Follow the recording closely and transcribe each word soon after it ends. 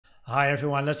Hi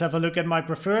everyone, let's have a look at my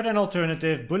preferred and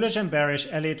alternative bullish and bearish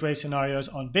Elliott Wave scenarios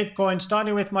on Bitcoin,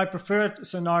 starting with my preferred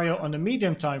scenario on the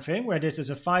medium time frame, where this is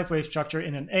a 5-wave structure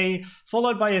in an A,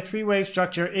 followed by a 3-wave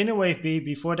structure in a wave B,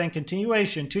 before then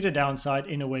continuation to the downside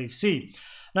in a wave C.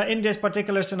 Now in this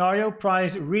particular scenario,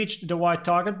 price reached the white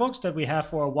target box that we have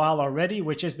for a while already,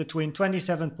 which is between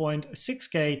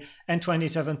 27.6k and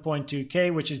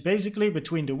 27.2k, which is basically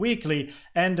between the weekly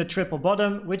and the triple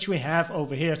bottom, which we have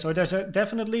over here. So there's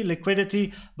definitely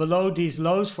liquidity below these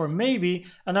lows for maybe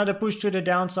another push to the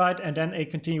downside and then a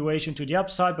continuation to the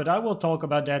upside, but I will talk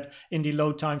about that in the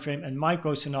low time frame and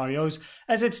micro scenarios.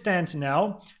 As it stands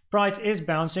now, price is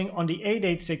bouncing on the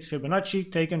 886 Fibonacci,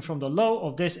 taken from the low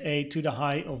of this A to the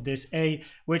high of this A,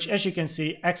 which as you can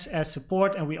see acts as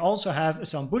support. And we also have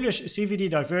some bullish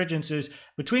CVD divergences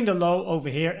between the low over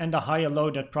here and the higher low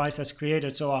that price has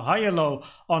created. So a higher low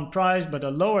on price, but a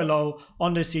lower low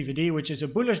on the CVD, which is a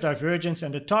bullish divergence.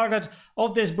 And the target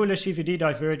of this bullish CVD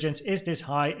divergence is this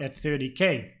high at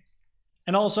 30k.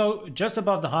 And also, just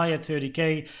above the high at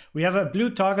 30k, we have a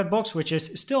blue target box, which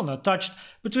is still not touched,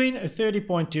 between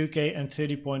 30.2k and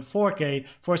 30.4k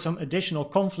for some additional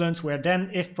confluence, where then,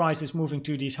 if price is moving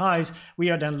to these highs, we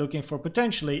are then looking for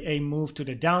potentially a move to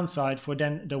the downside for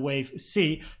then the wave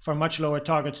C for much lower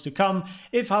targets to come.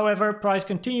 If, however, price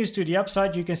continues to the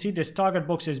upside, you can see this target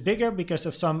box is bigger because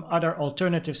of some other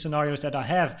alternative scenarios that I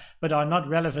have, but are not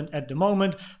relevant at the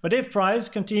moment. But if price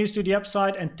continues to the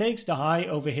upside and takes the high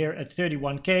over here at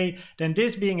 31k, then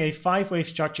this being a 5-wave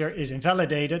structure is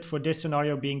invalidated, for this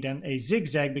scenario being then a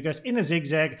zigzag, because in a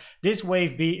zigzag this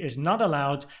wave B is not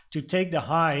allowed to take the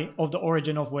high of the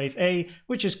origin of wave A,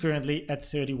 which is currently at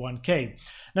 31k.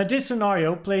 Now this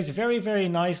scenario plays very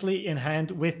nicely in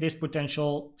hand with this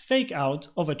potential fake out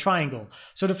of a triangle.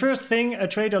 So the first thing a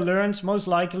trader learns most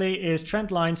likely is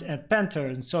trend lines and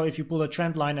patterns. So if you pull a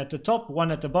trend line at the top,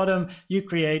 one at the bottom, you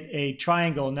create a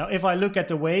triangle. Now if I look at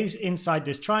the waves inside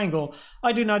this triangle,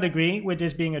 I do not agree with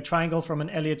this being a triangle from an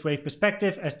Elliott Wave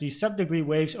perspective, as the sub-degree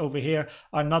waves over here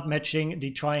are not matching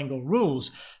the triangle rules.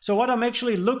 So what I'm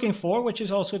actually looking for, which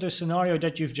is also the scenario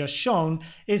that you've just shown,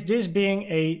 is this being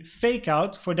a fake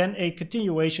out for then a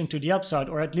continuation to the upside,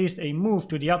 or at least a move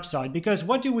to the upside. Because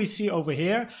what do we see over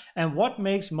here, and what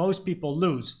makes most people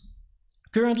lose?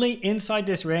 Currently inside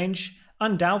this range,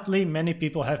 undoubtedly many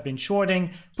people have been shorting,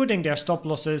 putting their stop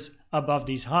losses above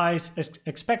these highs,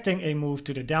 expecting a move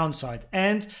to the downside.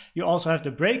 And you also have the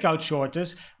breakout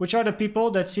shorters, which are the people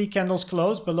that see candles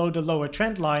close below the lower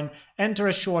trend line, enter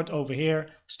a short over here,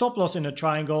 stop loss in a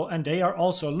triangle, and they are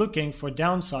also looking for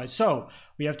downside. So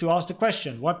we have to ask the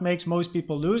question, what makes most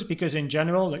people lose? Because in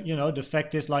general, you know, the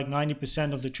fact is like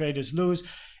 90% of the traders lose.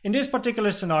 In this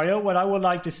particular scenario, what I would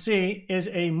like to see is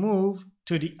a move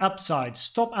to the upside.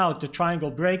 Stop out the triangle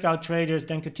breakout traders,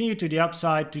 then continue to the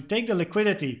upside to take the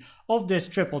liquidity of this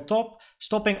triple top,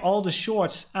 stopping all the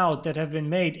shorts out that have been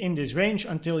made in this range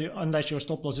unless your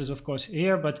stop loss is of course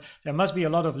here, but there must be a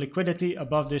lot of liquidity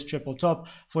above this triple top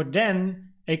for then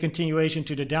a continuation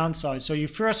to the downside. So you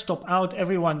first stop out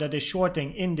everyone that is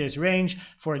shorting in this range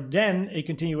for then a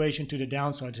continuation to the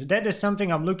downside. So that is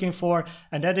something I'm looking for,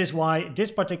 and that is why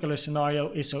this particular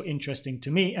scenario is so interesting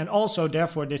to me, and also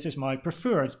therefore this is my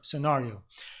preferred scenario.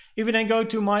 If we then go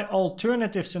to my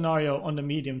alternative scenario on the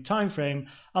medium time frame,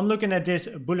 I'm looking at this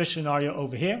bullish scenario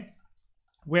over here,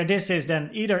 where this is then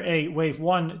either a wave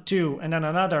 1, 2, and then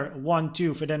another 1,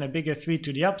 2 for then a bigger 3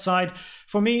 to the upside.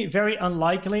 For me, very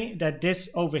unlikely that this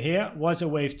over here was a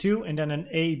wave 2 and then an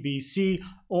A, B, C,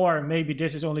 or maybe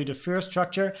this is only the first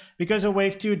structure, because a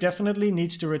wave 2 definitely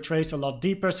needs to retrace a lot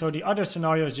deeper. So the other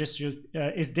scenario is just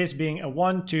is this being a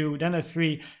 1, 2, then a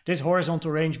 3, this horizontal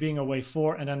range being a wave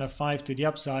 4, and then a 5 to the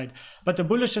upside. But the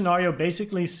bullish scenario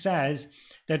basically says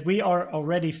that we are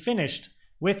already finished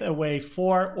with a wave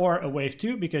 4 or a wave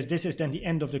 2, because this is then the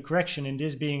end of the correction, and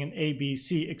this being an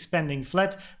ABC expanding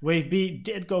flat. Wave B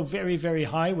did go very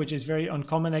high, which is very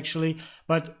uncommon actually,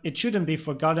 but it shouldn't be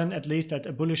forgotten at least that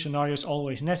a bullish scenario is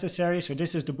always necessary. So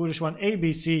this is the bullish one,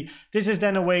 ABC. This is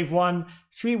then a wave 1,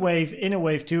 3 wave in a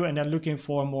wave 2, and then looking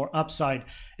for more upside.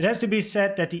 It has to be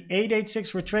said that the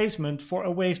 886 retracement for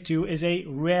a wave 2 is a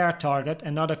rare target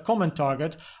and not a common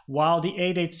target, while the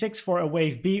 886 for a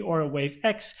wave B or a wave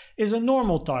X is a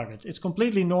normal target. It's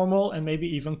completely normal and maybe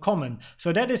even common.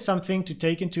 So that is something to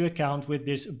take into account with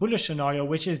this bullish scenario,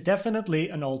 which is definitely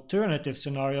an alternative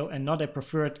scenario and not a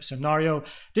preferred scenario.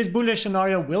 This bullish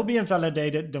scenario will be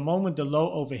invalidated the moment the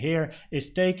low over here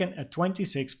is taken at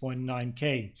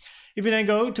 26.9k. If we then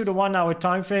go to the 1 hour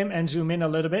time frame and zoom in a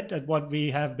little bit at what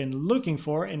we have been looking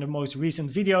for in the most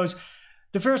recent videos,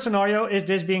 the first scenario is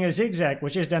this being a zigzag,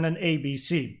 which is then an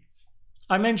ABC.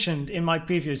 I mentioned in my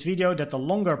previous video that the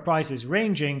longer price is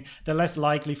ranging, the less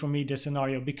likely for me this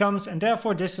scenario becomes, and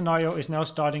therefore this scenario is now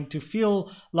starting to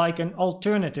feel like an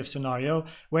alternative scenario,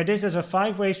 where this is a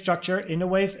 5-wave structure in a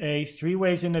wave A, 3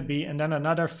 waves in a B, and then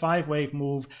another 5-wave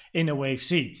move in a wave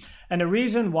C. And the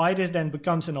reason why this then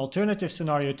becomes an alternative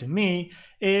scenario to me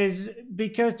is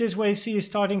because this wave C is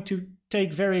starting to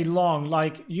take very long.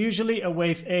 Like usually a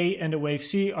wave A and a wave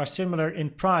C are similar in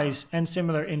price and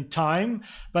similar in time,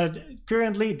 but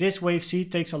currently this wave C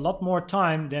takes a lot more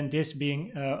time than this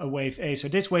being a wave A. So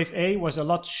this wave A was a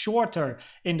lot shorter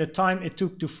in the time it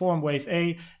took to form wave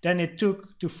A than it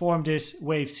took to form this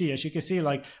wave C. As you can see,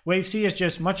 like wave C is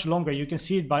just much longer. You can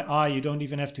see it by eye. You don't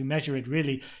even have to measure it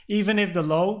really. Even if the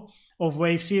low of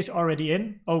wave C is already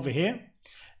in over here,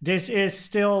 this is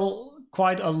still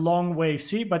quite a long wave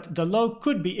C, but the low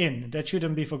could be in. That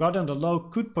shouldn't be forgotten. The low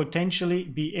could potentially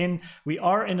be in. We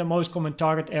are in the most common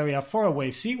target area for a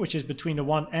wave C, which is between the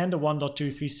 1 and the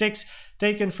 1.236,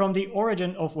 taken from the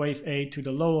origin of wave A to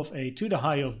the low of A to the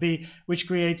high of B, which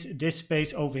creates this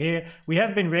space over here. We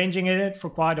have been ranging in it for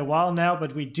quite a while now,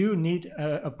 but we do need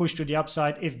a push to the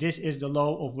upside if this is the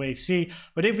low of wave C.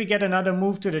 But if we get another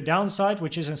move to the downside,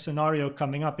 which is a scenario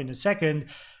coming up in a second,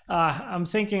 I'm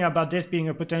thinking about this being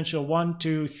a potential 1,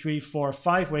 2, 3, 4,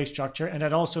 5-wave structure, and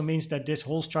that also means that this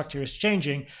whole structure is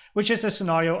changing, which is the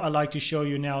scenario I like to show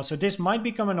you now. So this might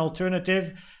become an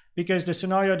alternative because the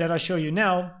scenario that I show you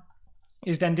now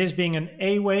is then this being an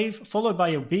A wave followed by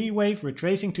a B wave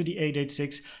retracing to the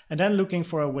 886 and then looking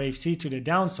for a wave C to the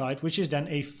downside, which is then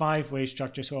a 5-wave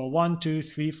structure. So a 1, 2,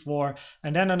 3, 4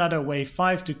 and then another wave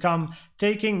 5 to come,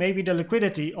 taking maybe the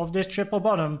liquidity of this triple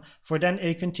bottom for then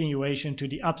a continuation to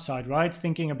the upside, right?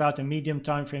 Thinking about the medium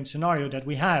time frame scenario that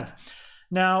we have.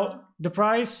 Now, the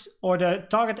price or the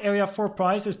target area for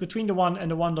price is between the 1 and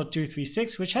the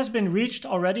 1.236, which has been reached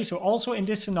already. So also in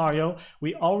this scenario,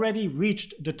 we already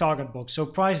reached the target box. So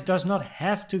price does not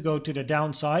have to go to the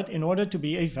downside in order to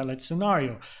be a valid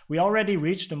scenario. We already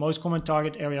reached the most common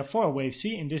target area for a wave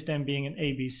C, in this then being an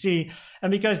ABC.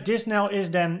 And because this now is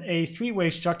then a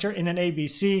 3-wave structure in an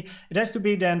ABC, it has to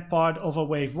be then part of a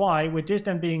wave Y, with this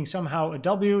then being somehow a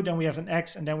W, then we have an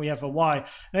X, and then we have a Y.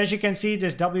 And as you can see,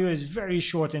 this W is very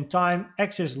short in time.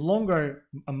 X is longer,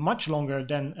 much longer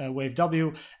than wave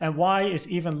W, and Y is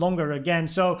even longer again.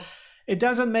 So it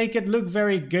doesn't make it look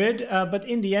very good, but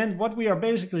in the end, what we are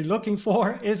basically looking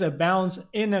for is a bounce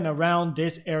in and around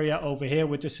this area over here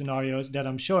with the scenarios that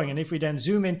I'm showing. And if we then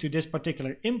zoom into this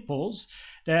particular impulse,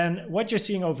 then what you're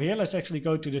seeing over here, let's actually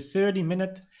go to the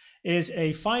 30-minute, is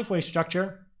a 5-wave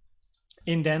structure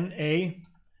in then a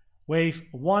wave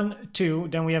 1, 2,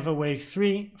 then we have a wave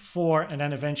 3, 4, and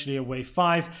then eventually a wave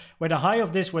 5, where the high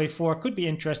of this wave 4 could be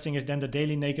interesting is then the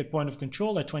daily naked point of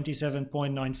control at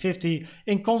 27.950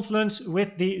 in confluence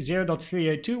with the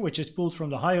 0.382, which is pulled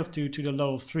from the high of 2 to the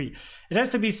low of 3. It has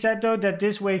to be said though that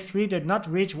this wave 3 did not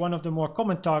reach one of the more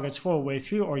common targets for a wave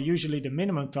 3, or usually the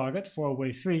minimum target for a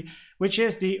wave 3, which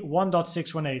is the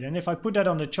 1.618. And if I put that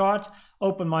on the chart,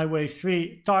 open my wave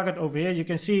 3 target over here, you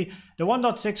can see the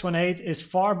 1.618 is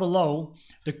far below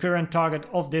the current target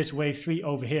of this wave 3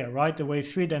 over here, right? The wave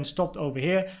 3 then stopped over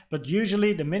here, but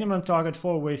usually the minimum target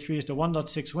for wave 3 is the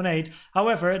 1.618.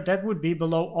 However, that would be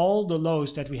below all the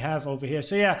lows that we have over here.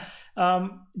 So yeah,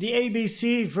 the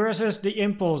ABC versus the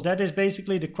impulse, that is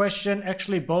basically the question.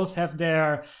 Actually, both have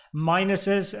their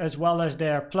minuses as well as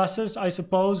their pluses, I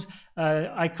suppose.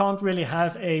 I can't really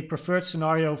have a preferred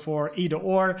scenario for either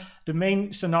or. The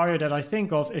main scenario that I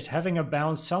think of is having a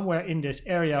bounce somewhere in this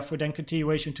area for then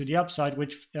continuation to the upside,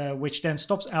 which then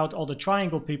stops out all the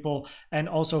triangle people and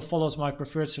also follows my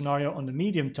preferred scenario on the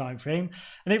medium time frame.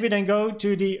 And if we then go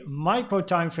to the micro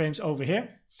time frames over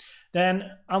here, then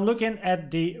I'm looking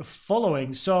at the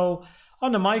following. So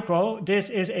on the micro, this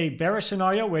is a bearish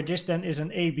scenario where this then is an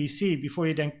ABC before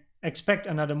you then expect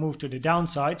another move to the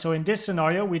downside. So in this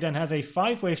scenario, we then have a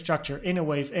 5-wave structure in a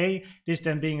wave A, this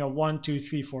then being a 1, 2,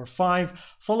 3, 4, 5,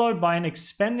 followed by an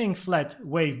expanding flat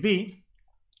wave B,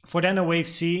 for then a wave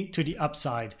C to the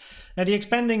upside. Now the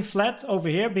expanding flat over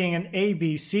here being an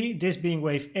ABC, this being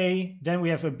wave A, then we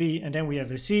have a B, and then we have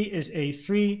a C, is a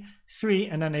 3, 3,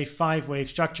 and then a 5-wave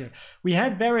structure. We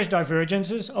had bearish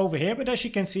divergences over here, but as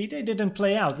you can see, they didn't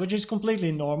play out, which is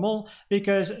completely normal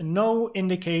because no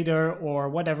indicator or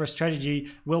whatever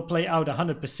strategy will play out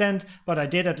 100%, but I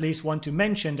did at least want to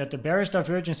mention that the bearish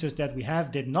divergences that we have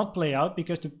did not play out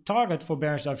because the target for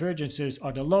bearish divergences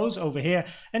are the lows over here,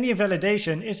 and the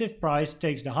invalidation is if price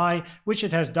takes the high, which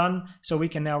it has done, so we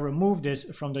can now remove this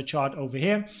from the chart over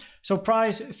here. So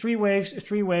price 3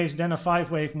 waves, then a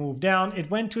 5-wave move down.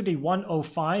 It went to the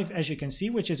 105, as you can see,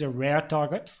 which is a rare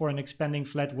target for an expanding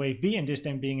flat wave B, and this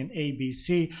time being an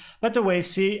ABC. But the wave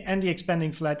C and the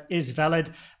expanding flat is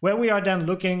valid, where we are then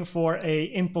looking for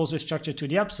a impulsive structure to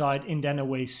the upside in then a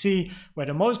wave C, where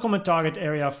the most common target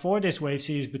area for this wave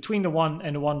C is between the 1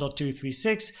 and the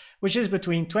 1.236, which is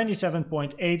between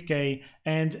 27.8K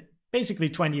and basically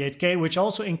 28K, which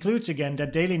also includes again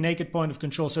that daily naked point of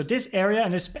control. So this area,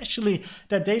 and especially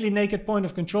that daily naked point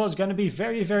of control, is going to be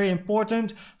very, very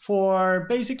important for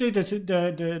basically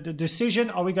the decision: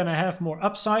 are we going to have more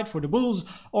upside for the bulls,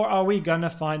 or are we going to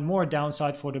find more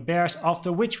downside for the bears,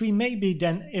 after which we maybe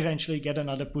then eventually get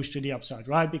another push to the upside,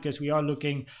 right? Because we are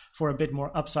looking for a bit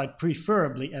more upside,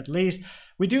 preferably at least.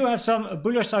 We do have some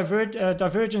bullish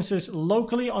divergences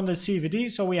locally on the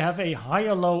CVD, so we have a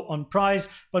higher low on price,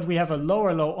 but we have a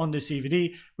lower low on the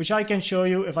CVD, which I can show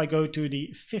you if I go to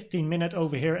the 15-minute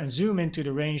over here and zoom into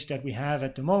the range that we have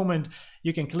at the moment.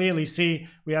 You can clearly see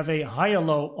we have a higher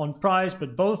low on price,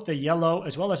 but both the yellow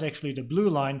as well as actually the blue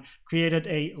line created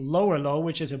a lower low,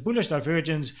 which is a bullish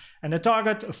divergence. And the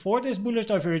target for this bullish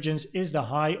divergence is the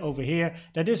high over here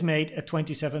that is made at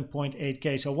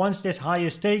 27.8K. So once this high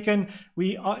is taken,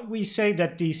 we say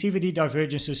that the CVD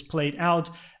divergences played out,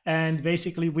 and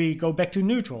basically we go back to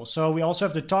neutral. So we also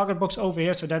have the target box over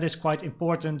here, so that is quite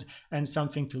important and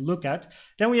something to look at.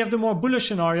 Then we have the more bullish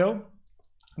scenario,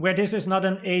 where this is not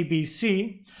an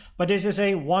ABC, but this is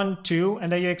a 1, 2,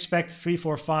 and then you expect 3,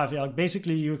 4, 5.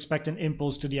 Basically, you expect an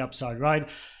impulse to the upside, right?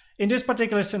 In this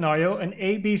particular scenario, an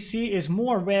ABC is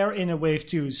more rare in a wave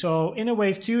 2. So in a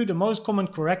wave 2, the most common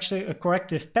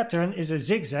corrective pattern is a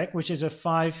zigzag, which is a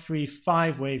 5, 3,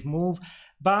 5 wave move.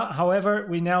 But however,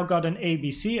 we now got an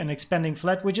ABC, an expanding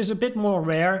flat, which is a bit more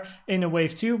rare in a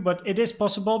wave 2, but it is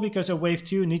possible because a wave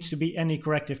 2 needs to be any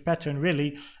corrective pattern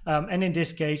really. And in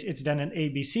this case, it's then an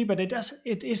ABC, but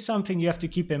it is something you have to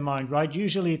keep in mind, right?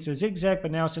 Usually it's a zigzag, but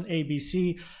now it's an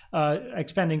ABC,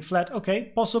 expanding flat.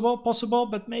 Okay, possible,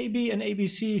 but maybe an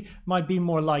ABC might be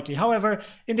more likely. However,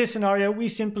 in this scenario, we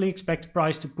simply expect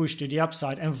price to push to the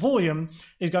upside, and volume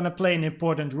is going to play an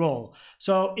important role.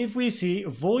 So if we see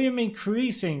volume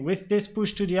increase with this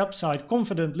push to the upside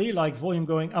confidently, like volume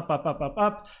going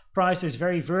up, price is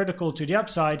very vertical to the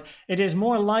upside, it is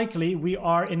more likely we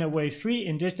are in a wave 3,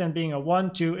 in this then being a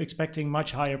 1, 2, expecting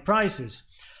much higher prices.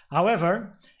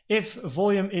 However, if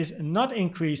volume is not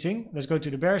increasing, let's go to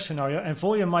the bearish scenario, and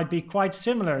volume might be quite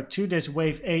similar to this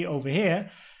wave A over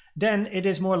here, then it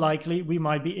is more likely we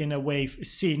might be in a wave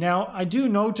C. Now, I do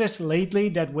notice lately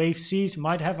that wave Cs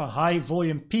might have a high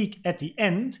volume peak at the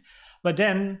end, but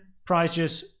then price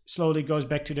just slowly goes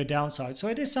back to the downside. So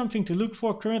it is something to look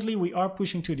for. Currently, we are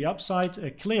pushing to the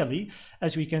upside clearly,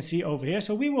 as we can see over here.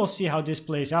 So we will see how this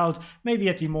plays out. Maybe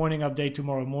at the morning update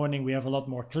tomorrow morning, we have a lot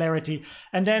more clarity.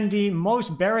 And then the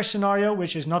most bearish scenario,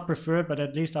 which is not preferred, but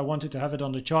at least I wanted to have it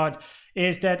on the chart,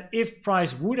 is that if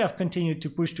price would have continued to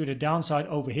push to the downside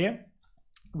over here,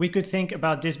 we could think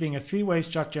about this being a 3-wave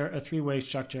structure, a 3-wave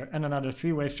structure, and another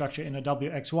 3-wave structure in a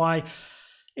WXY.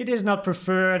 It is not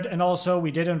preferred, and also we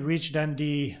didn't reach then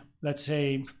the, let's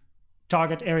say,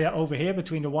 target area over here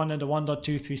between the 1 and the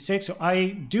 1.236. So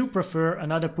I do prefer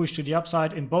another push to the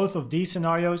upside in both of these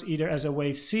scenarios, either as a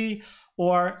wave C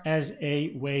or as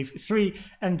a wave 3.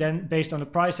 And then based on the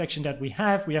price action that we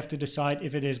have to decide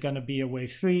if it is going to be a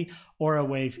wave 3 or a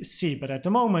wave C. But at the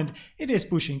moment, it is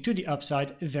pushing to the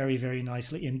upside very, very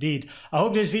nicely indeed. I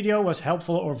hope this video was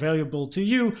helpful or valuable to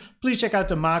you. Please check out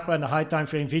the macro and the high time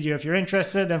frame video if you're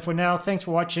interested. And for now, thanks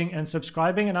for watching and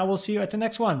subscribing, and I will see you at the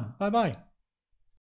next one. Bye bye.